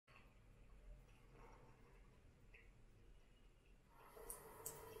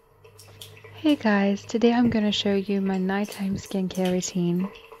Hey guys, today I'm going to show you my nighttime skincare routine,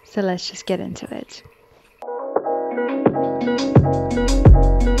 so let's just get into it.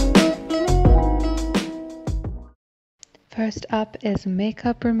 First up is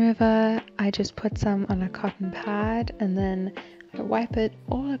makeup remover. I just put some on a cotton pad and then I wipe it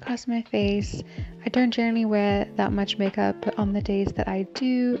all across my face. I don't generally wear that much makeup, but on the days that I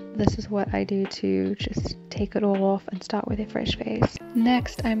do, this is what I do to just take it all off and start with a fresh face.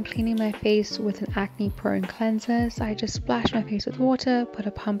 Next, I'm cleaning my face with an acne prone cleanser. So I just splash my face with water, put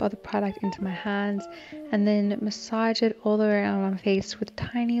a pump of the product into my hands, and then massage it all the way around my face with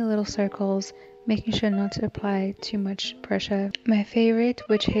tiny little circles, making sure not to apply too much pressure. My favorite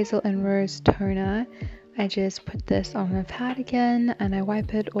Witch Hazel and Rose toner. I just put this on my pad again and I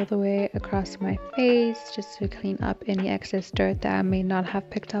wipe it all the way across my face just to clean up any excess dirt that I may not have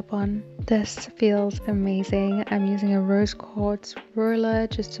picked up on. This feels amazing. I'm using a rose quartz roller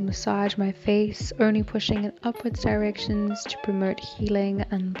just to massage my face, only pushing in upwards directions to promote healing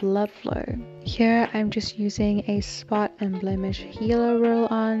and blood flow. Here I'm just using a spot and blemish healer roll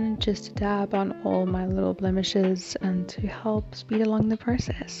on just to dab on all my little blemishes and to help speed along the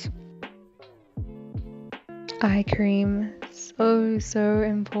process. Eye cream, so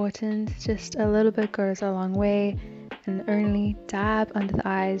important. Just a little bit goes a long way, and only dab under the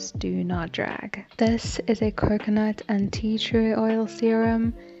eyes, do not drag. This is a coconut and tea tree oil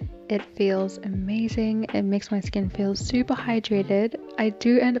serum. It feels amazing. It makes my skin feel super hydrated. I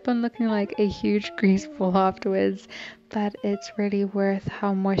do end up on looking like a huge grease ball afterwards, but it's really worth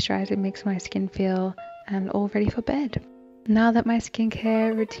how moisturized it makes my skin feel and all ready for bed. Now that my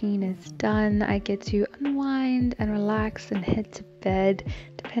skincare routine is done, I get to unwind and relax and head to bed,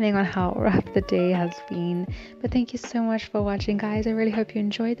 depending on how rough the day has been. But thank you so much for watching, guys. I really hope you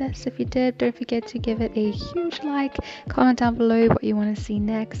enjoyed this. If you did, don't forget to give it a huge like, comment down below what you want to see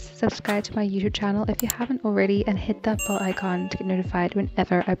next, subscribe to my YouTube channel if you haven't already, and hit that bell icon to get notified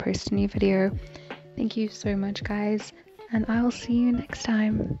whenever I post a new video. Thank you so much, guys, and I will see you next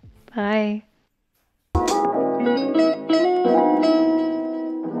time. Bye.